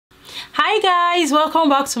Hi guys, welcome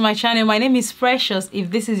back to my channel. My name is Precious.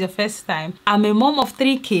 If this is your first time, I'm a mom of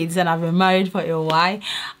 3 kids and I've been married for a while.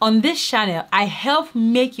 On this channel, I help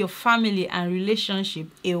make your family and relationship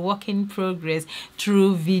a work in progress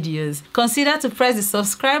through videos. Consider to press the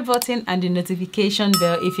subscribe button and the notification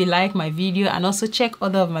bell if you like my video, and also check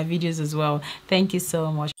other of my videos as well. Thank you so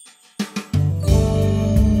much.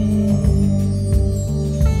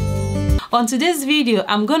 On today's video,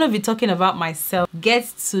 I'm going to be talking about myself, get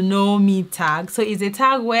to know me tag. So it's a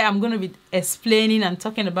tag where I'm going to be explaining and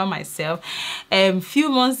talking about myself. Few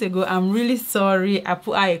months ago, I'm really sorry, I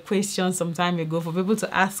put out a question some time ago for people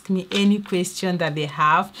to ask me any question that they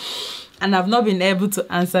have, and I've not been able to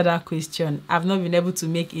answer that question. I've not been able to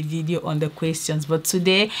make a video on the questions, but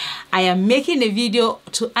today I am making a video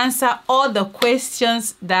to answer all the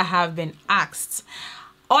questions that have been asked.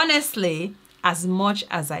 Honestly, as much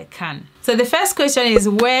as I can. So the first question is,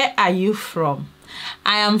 where are you from?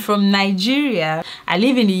 I am from Nigeria. I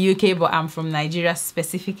live in the UK, but I'm from Nigeria,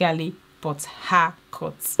 specifically Port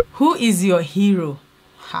Harcourt. Who is your hero?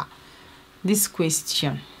 This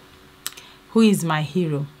question. Who is my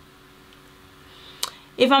hero?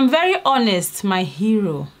 If I'm very honest, my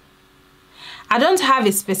hero, I don't have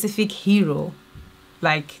a specific hero,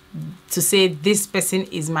 like to say this person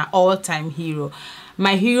is my all-time hero.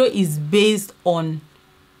 My hero is based on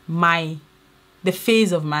the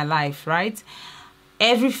phase of my life, right?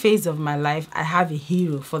 Every phase of my life, I have a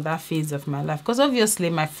hero for that phase of my life. Because obviously,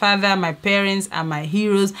 my father, my parents are my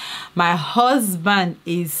heroes. My husband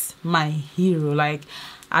is my hero. Like,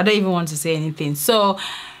 I don't even want to say anything. So,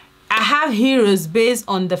 I have heroes based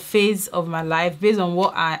on the phase of my life, based on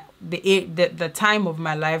what the time of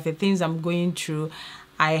my life, the things I'm going through.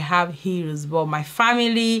 I have heroes, but my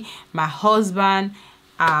family, my husband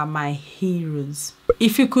are my heroes.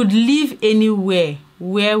 If you could live anywhere,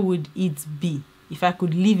 where would it be? If I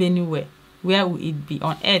could live anywhere, where would it be?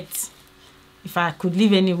 On earth. If I could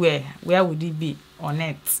live anywhere, where would it be? On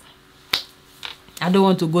earth. I don't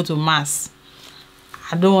want to go to Mars.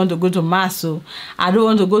 I don't want to go to Mars. So I don't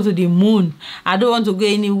want to go to the moon. I don't want to go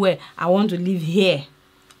anywhere. I want to live here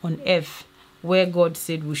on earth, where God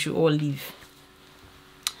said we should all live.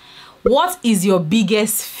 What is your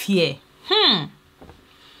biggest fear?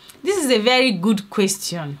 This is a very good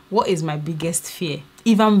question. What is my biggest fear?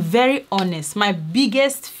 If I'm very honest, my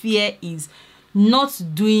biggest fear is not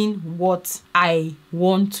doing what I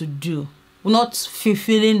want to do, not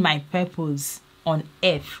fulfilling my purpose on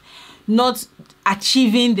earth, not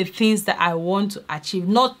achieving the things that I want to achieve,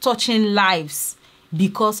 not touching lives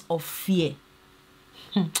because of fear.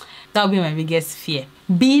 That would be my biggest fear.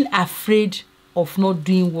 Being afraid of not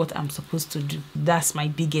doing what I'm supposed to do. That's my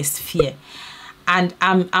biggest fear. And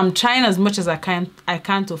I'm trying as much as I can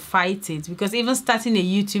to fight it, because even starting a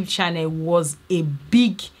YouTube channel was a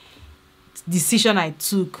big decision I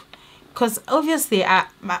took. Because obviously,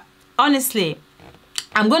 honestly,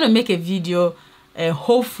 I'm going to make a video.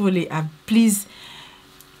 Hopefully, I've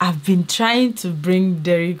been trying to bring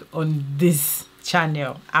Derrick on this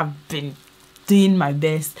channel. I've been doing my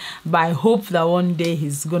best, but I hope that one day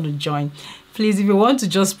he's going to join. Please, if you want to,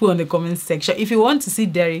 just put on the comment section. If you want to see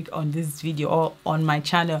Derrick on this video or on my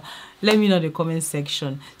channel, let me know in the comment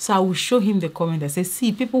section. So I will show him the comment that says,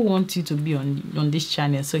 see, people want you to be on this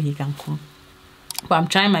channel so he can come. But I'm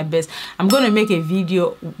trying my best. I'm going to make a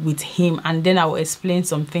video with him, and then I will explain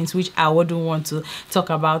some things which I wouldn't want to talk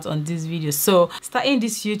about on this video. So starting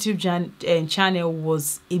this YouTube channel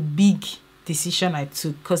was a big decision I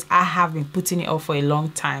took, because I have been putting it off for a long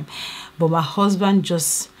time. But my husband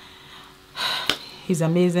just... he's an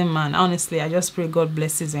amazing man. Honestly, I just pray God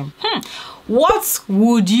blesses him. What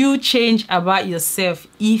would you change about yourself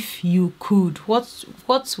if you could? What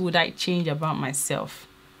would I change about myself?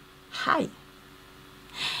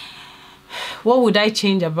 What would I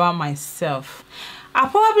change about myself? I'll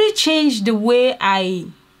probably change the way I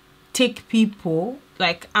take people.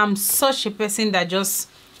 Like, I'm such a person that just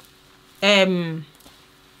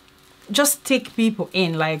take people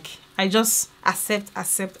in. Like, I just accept.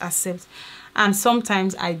 And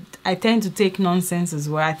sometimes I tend to take nonsense as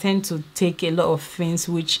well. I tend to take a lot of things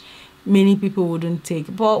which many people wouldn't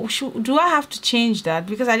take. But do I have to change that?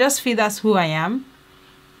 Because I just feel that's who I am.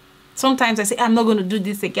 Sometimes I say, I'm not going to do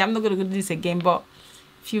this again. I'm not going to do this again. But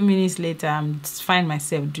a few minutes later, I find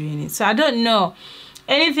myself doing it. So I don't know.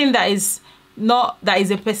 Anything that is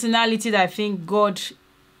a personality that I think God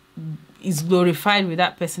is glorified with,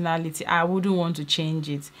 that personality, I wouldn't want to change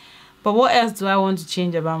it. But what else do I want to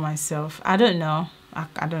change about myself? I don't know.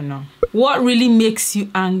 I don't know. What really makes you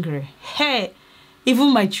angry? Hey,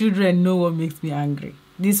 even my children know what makes me angry.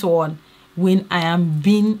 This one, when I am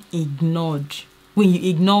being ignored. When you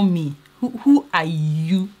ignore me, Who are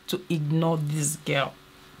you to ignore this girl?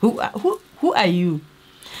 Who are you?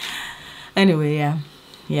 Anyway,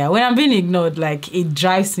 yeah, when I'm being ignored, like, it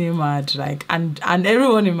drives me mad. Like, and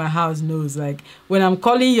everyone in my house knows, like, when I'm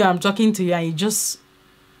calling you, I'm talking to you, and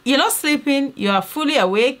you're not sleeping, you are fully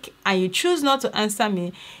awake, and you choose not to answer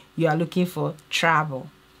me, you are looking for trouble.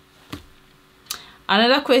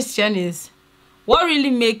 Another question is, what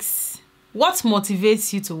motivates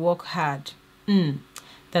you to work hard?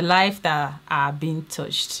 The life that are being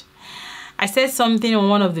touched. I said something on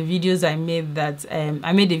one of the videos I made that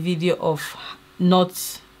I made a video of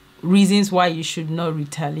not reasons why you should not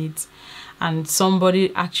retaliate, and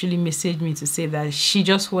somebody actually messaged me to say that she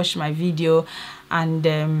just watched my video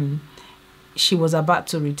and she was about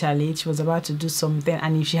to retaliate, she was about to do something,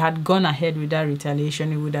 and if she had gone ahead with that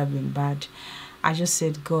retaliation, it would have been bad. I just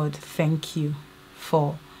said, God, thank you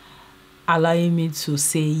for allowing me to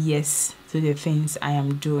say yes to the things I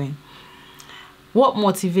am doing. What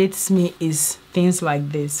motivates me is things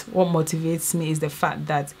like this. What motivates me is the fact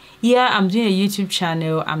that, yeah, I'm doing a YouTube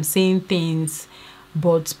channel, I'm saying things,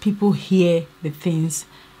 but people hear the things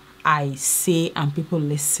I say and people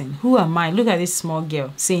listen. Who am I? Look at this small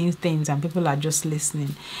girl saying things and people are just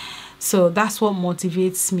listening. So that's what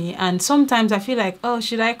motivates me. And sometimes I feel like, oh,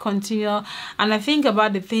 should I continue? And I think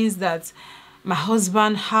about the things that my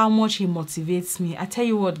husband, how much he motivates me. I tell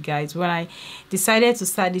you what, guys, when I decided to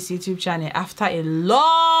start this YouTube channel, after a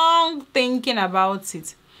long thinking about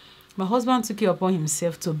it, my husband took it upon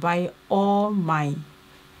himself to buy all my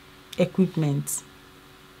equipment.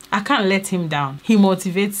 I can't let him down. He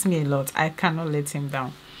motivates me a lot. I cannot let him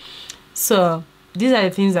down. So these are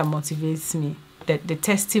the things that motivates me. The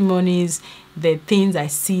testimonies, the things I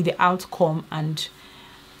see, the outcome, and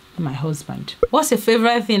my husband. What's your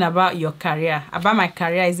favorite thing about your career? About my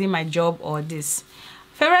career? Is it my job or this?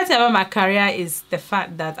 Favorite thing about my career is the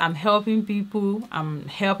fact that I'm helping people. I'm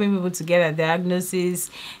helping people to get a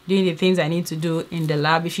diagnosis, doing the things I need to do in the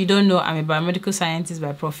lab. If you don't know, I'm a biomedical scientist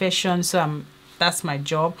by profession, so that's my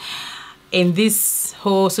job. In this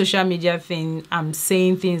whole social media thing, I'm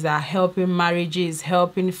saying things that are helping marriages,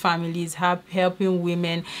 helping families, helping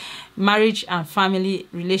women. Marriage and family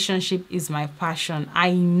relationship is my passion.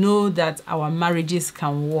 I know that our marriages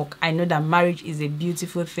can work. I know that marriage is a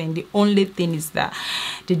beautiful thing. The only thing is that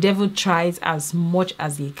the devil tries as much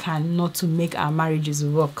as he can not to make our marriages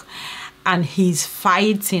work. And he's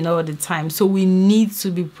fighting all the time. So we need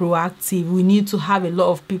to be proactive. We need to have a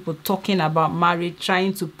lot of people talking about marriage,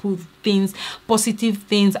 trying to put things, positive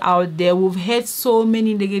things out there. We've heard so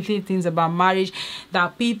many negative things about marriage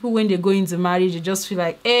that people, when they go into marriage, they just feel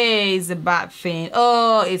like, hey, it's a bad thing.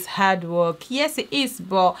 Oh, it's hard work. Yes, it is,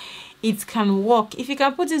 but it can work. If you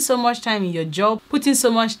can put in so much time in your job, put in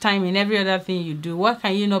so much time in every other thing you do, why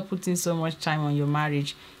can you not put in so much time on your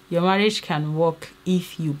marriage? Your marriage can work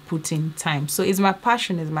if you put in time. So it's my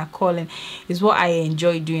passion, it's my calling, it's what I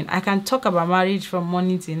enjoy doing. I can talk about marriage from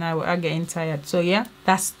morning till night without getting tired. So yeah,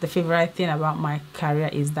 that's the favorite thing about my career,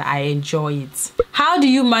 is that I enjoy it. How do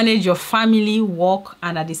you manage your family, work,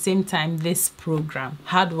 and at the same time this program?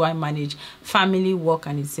 How do I manage family, work,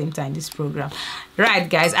 and at the same time this program? Right,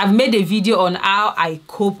 guys, I've made a video on how I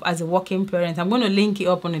cope as a working parent. I'm going to link it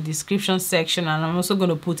up on the description section, and I'm also going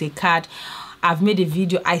to put a card. I've made a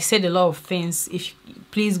video. I said a lot of things.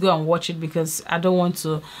 Please go and watch it, because I don't want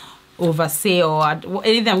to oversay, or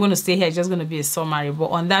anything I'm going to say here is just going to be a summary. But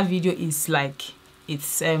on that video, it's like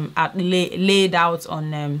it's laid out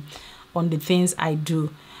on the things I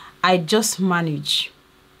do. I just manage.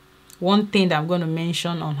 One thing that I'm going to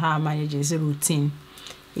mention on how I manage is a routine.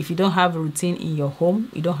 If you don't have a routine in your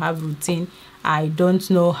home, you don't have routine, I don't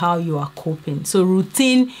know how you are coping. So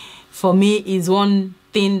routine for me is one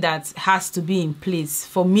thing that has to be in place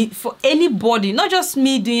for me, for anybody, not just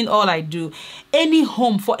me doing all I do.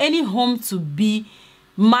 For any home to be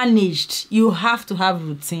managed, you have to have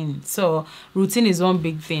routine. So routine is one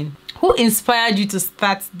big thing. Who inspired you to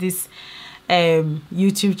start this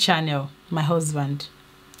YouTube channel? My husband.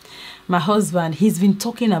 My husband, he's been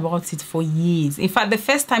talking about it for years. In fact, the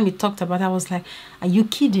first time he talked about it, I was like, are you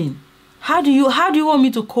kidding? How do you want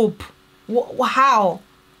me to cope?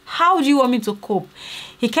 How do you want me to cope?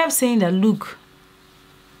 He kept saying that, look,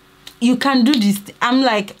 you can do this. I'm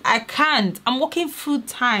like, I can't. I'm working full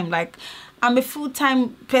time. Like, I'm a full-time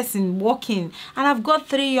person working, and I've got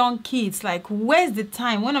 3 young kids. Like, where's the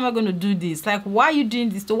time? When am I going to do this? Like, why are you doing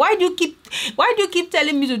this? Why do you keep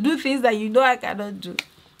telling me to do things that you know I cannot do?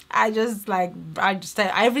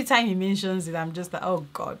 Every time he mentions it, I'm just like, oh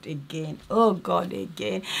God, again. Oh God,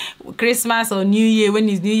 again. Christmas or New Year, when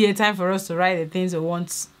it's New Year time for us to write the things we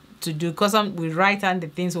want to do, because we write down the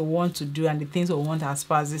things we want to do and the things we want our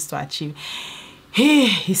spouses to achieve.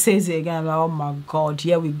 He says it again. I'm like, oh my God,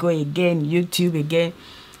 here we go again, YouTube again.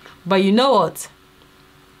 But you know what?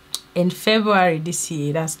 In February this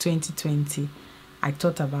year, that's 2020, I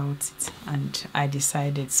thought about it and I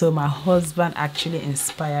decided. So my husband actually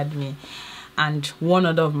inspired me, and one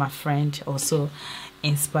other of my friends also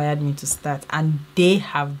inspired me to start, and they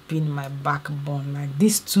have been my backbone. Like,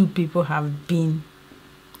 these two people have been,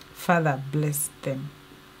 Father bless them,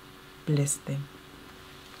 bless them.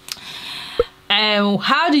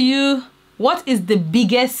 What is the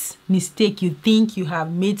biggest mistake you think you have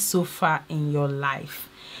made so far in your life?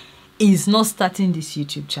 Is not starting this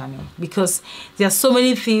YouTube channel, because there are so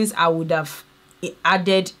many things I would have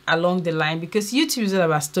added along the line, because YouTube is all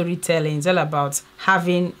about storytelling. It's all about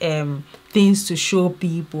having things to show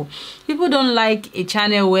people. People don't like a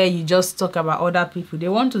channel where you just talk about other people. They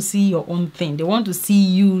want to see your own thing. They want to see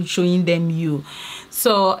you showing them you.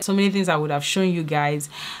 So many things I would have shown you guys,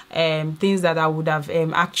 things that I would have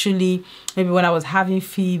actually, maybe when I was having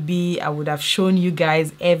Phoebe, I would have shown you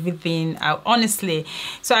guys everything. Honestly,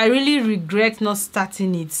 so I really regret not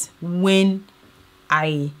starting it when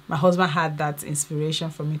my husband had that inspiration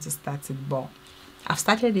for me to start it, but I've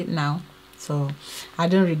started it now, so I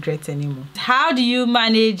don't regret anymore. How do you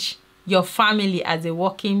manage your family as a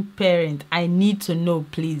working parent? I need to know,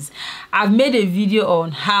 please. I've made a video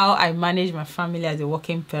on how I manage my family as a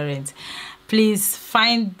working parent. Please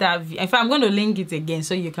find that. In fact, I'm going to link it again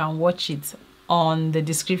so you can watch it on the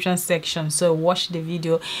description section. So watch the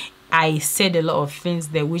video. I said a lot of things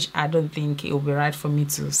there which I don't think it will be right for me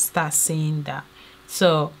to start saying that.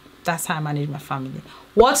 So that's how I manage my family.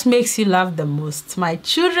 What makes you laugh the most? My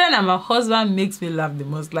children and my husband makes me laugh the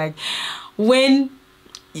most. Like, when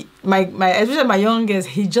especially my youngest,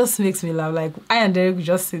 he just makes me laugh. Like, I and Derrick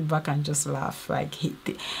just sit back and just laugh. Like,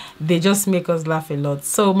 they just make us laugh a lot.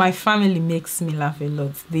 So my family makes me laugh a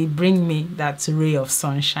lot. They bring me that ray of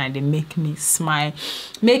sunshine. They make me smile,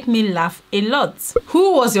 make me laugh a lot.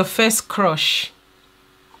 Who was your first crush?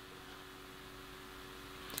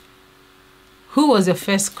 Who was your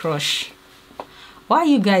first crush? Why are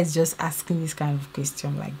you guys just asking this kind of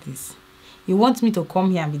question like this? You want me to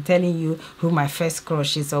come here and be telling you who my first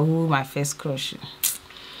crush is or who my first crush is?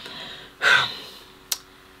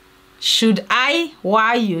 Should I?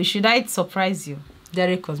 Why you? Should I surprise you?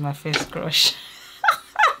 Derrick was my first crush.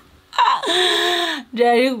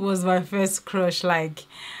 Derrick was my first crush. Like,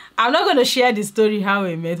 I'm not going to share the story how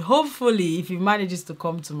we met. Hopefully, if he manages to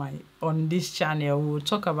come to on this channel, we'll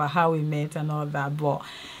talk about how we met and all that. But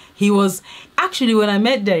he was, actually, when I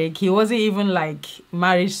met Derrick, he wasn't even like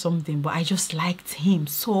married something, but I just liked him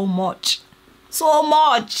so much. So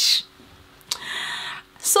much.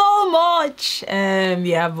 So much.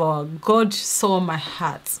 Yeah, but God saw my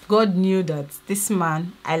heart. God knew that this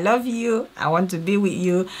man, I love you, I want to be with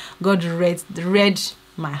you. God read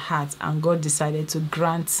my heart, and God decided to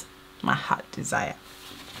grant my heart desire.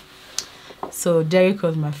 So Derrick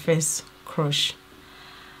was my first crush.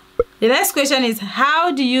 The next question is,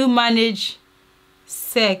 how do you manage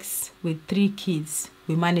sex with 3 kids?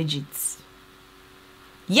 We manage it.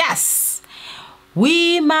 Yes,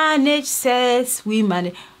 we manage sex. Do you know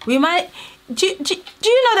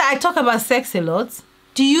that I talk about sex a lot?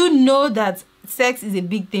 Do you know that sex is a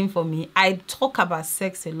big thing for me? I talk about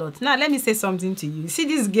sex a lot. Now, let me say something to you. See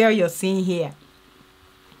this girl you're seeing here?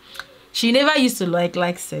 She never used to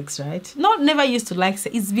like sex, right? Not never used to like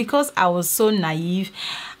sex. It's because I was so naive.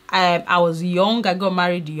 I was young. I got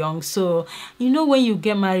married young. So, you know, when you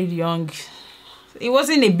get married young, it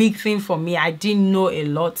wasn't a big thing for me. I didn't know a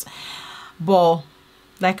lot. But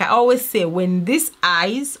like I always say, when these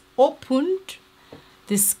eyes opened,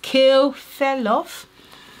 the scale fell off.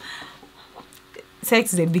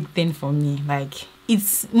 Sex is a big thing for me. Like,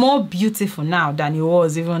 it's more beautiful now than it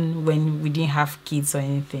was even when we didn't have kids or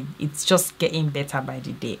anything. It's just getting better by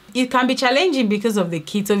the day. It can be challenging because of the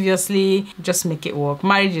kids, obviously. Just make it work.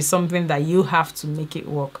 Marriage is something that you have to make it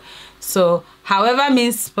work. So, however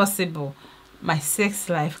means possible, my sex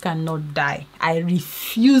life cannot die. I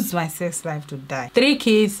refuse my sex life to die. 3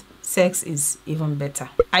 kids, sex is even better.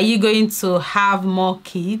 Are you going to have more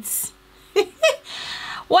kids?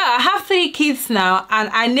 Well, I have 3 kids now, and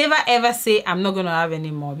I never ever say I'm not going to have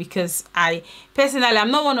any more, because personally, I'm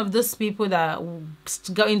not one of those people that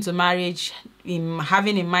go into marriage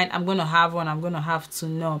having in mind, I'm going to have 1, I'm going to have 2.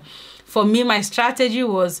 No. For me, my strategy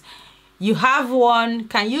was, you have 1,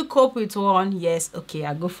 can you cope with 1? Yes, okay,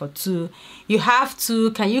 I go for 2. You have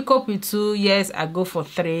 2, can you cope with 2? Yes, I go for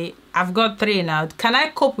 3. I've got 3 now. Can I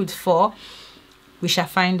cope with 4? We shall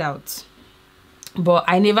find out. But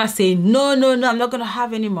I never say no, I'm not gonna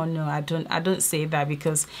have any more. No, I don't say that,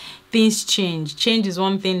 because things change. Change is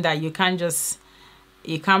one thing that you can't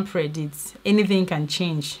predict. Anything can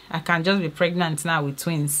change. I can just be pregnant now with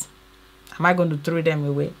twins. Am I going to throw them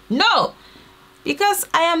away? No, because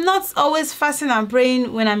I am not always fasting and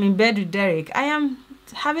praying when I'm in bed with Derrick. I am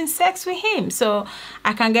having sex with him, so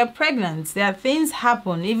I can get pregnant. There are things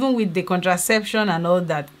happen, even with the contraception and all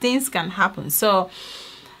that. Things can happen. So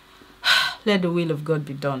let the will of God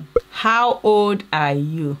be done. How old are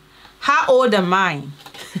you? How old am I?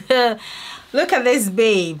 Look at this,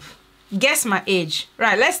 babe. Guess my age.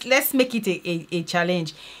 Right, let's make it a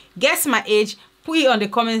challenge. Guess my age. Put it on the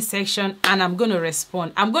comment section and I'm going to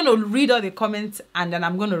respond. I'm going to read all the comments and then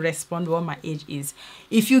I'm going to respond what my age is.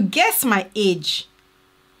 If you guess my age,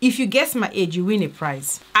 you win a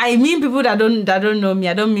prize. I mean people that don't know me.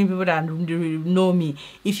 I don't mean people that know me.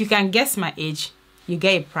 If you can guess my age, you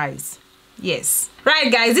get a prize. Yes.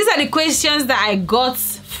 Right, guys, these are the questions that I got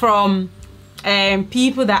from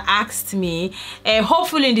people that asked me.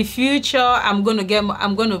 Hopefully in the future I'm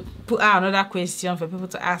gonna put out another question for people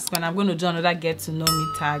to ask, and I'm going to do another get to know me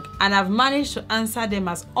tag, and I've managed to answer them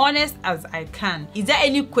as honest as I can. Is there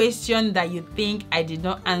any question that you think I did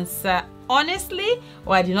not answer honestly,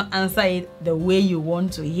 or I did not answer it the way you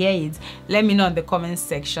want to hear it? Let me know in the comment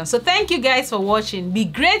section. So thank you guys for watching. Be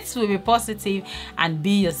grateful, be positive, and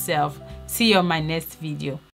be yourself. See you on my next video.